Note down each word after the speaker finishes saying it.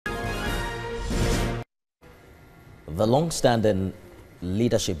The long-standing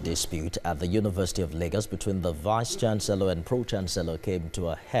leadership dispute at the University of Lagos between the Vice-Chancellor and Pro-Chancellor came to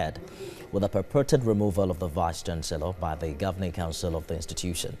a head with a purported removal of the Vice-Chancellor by the Governing Council of the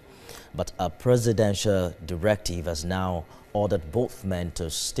institution. But a presidential directive has now ordered both men to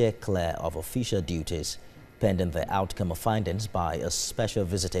steer clear of official duties pending the outcome of findings by a special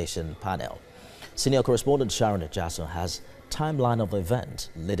visitation panel. Senior correspondent Sharon Ijasan has timeline of the event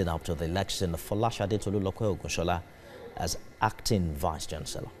leading up to the election of Folashade Tolulope Ogunsola as acting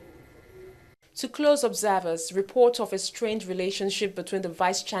Vice-Chancellor. To close observers, reports of a strained relationship between the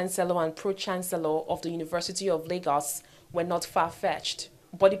Vice-Chancellor and Pro-Chancellor of the University of Lagos were not far-fetched.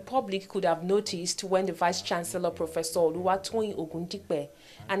 But the public could have noticed when the Vice-Chancellor, Professor Oluwatoyin Ogundipe,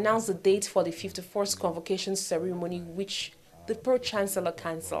 announced the date for the 51st convocation ceremony, which the Pro-Chancellor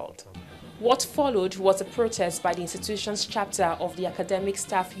cancelled. What followed was a protest by the institution's chapter of the Academic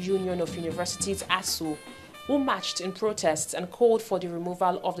Staff Union of Universities, ASU, who marched in protest and called for the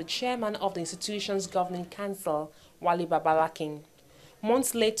removal of the chairman of the institution's governing council, Wale Babalakin.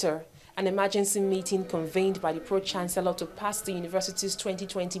 Months later, an emergency meeting convened by the Pro-Chancellor to pass the university's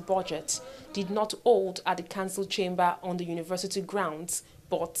 2020 budget did not hold at the council chamber on the university grounds,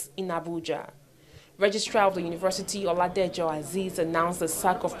 but in Abuja. Registrar of the University, Oladejo Aziz, announced the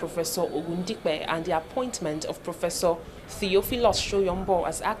sack of Professor Ogundipe and the appointment of Professor Theophilus Shoyombo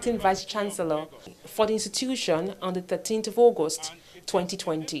as acting Vice-Chancellor for the institution on the 13th of August,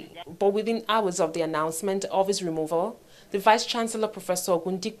 2020. But within hours of the announcement of his removal, the Vice-Chancellor, Professor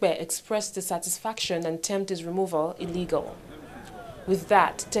Ogundipe, expressed dissatisfaction and termed his removal illegal. With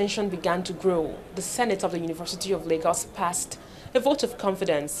that, tension began to grow. The Senate of the University of Lagos passed a vote of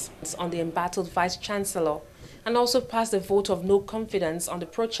confidence on the embattled Vice-Chancellor and also passed a vote of no confidence on the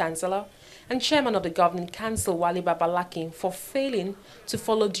Pro-Chancellor and Chairman of the Governing Council, Wale Babalakin, for failing to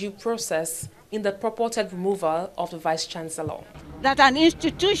follow due process in the purported removal of the Vice-Chancellor. That an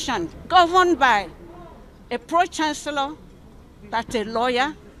institution governed by a Pro-Chancellor, that's a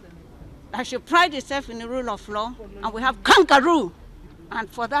lawyer, that should pride itself in the rule of law, and we have kangaroo, and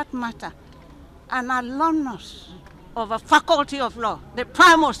for that matter, an alumnus of a faculty of law, the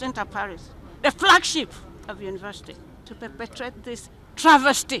primus inter pares, the flagship of the university, to perpetrate this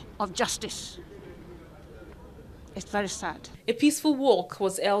travesty of justice. It's very sad. A peaceful walk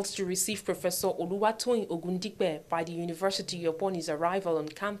was held to receive Professor Oluwatoyin Ogundipe by the university upon his arrival on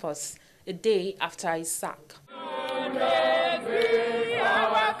campus a day after his sack.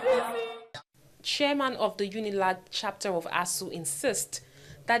 Chairman of the UNILAG chapter of ASU insists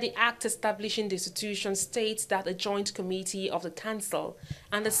that the act establishing the institution states that a joint committee of the council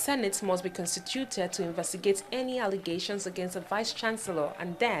and the Senate must be constituted to investigate any allegations against the Vice-Chancellor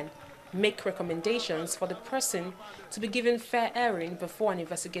and then make recommendations for the person to be given fair hearing before an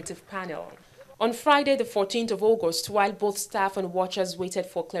investigative panel. On Friday, the 14th of August, while both staff and watchers waited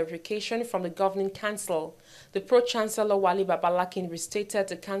for clarification from the Governing Council, the Pro-Chancellor Wale Babalakin restated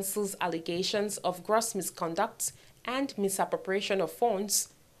the Council's allegations of gross misconduct and misappropriation of funds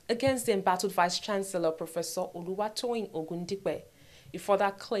against the embattled Vice-Chancellor, Professor Oluwatoyin Ogundipe. He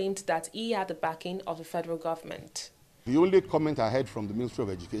further claimed that he had the backing of the federal government. The only comment I heard from the Ministry of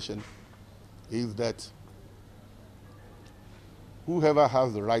Education is that whoever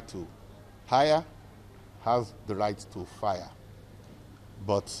has the right to hire has the right to fire,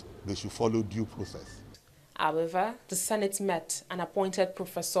 but they should follow due process. However, the Senate met and appointed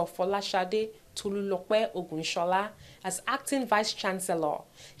Professor Folashade Tolulope Ogunsola as acting Vice-Chancellor.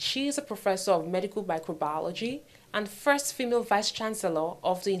 She is a professor of medical microbiology and first female Vice-Chancellor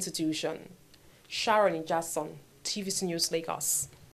of the institution. Sharon Ijasan, TVC News, Lagos.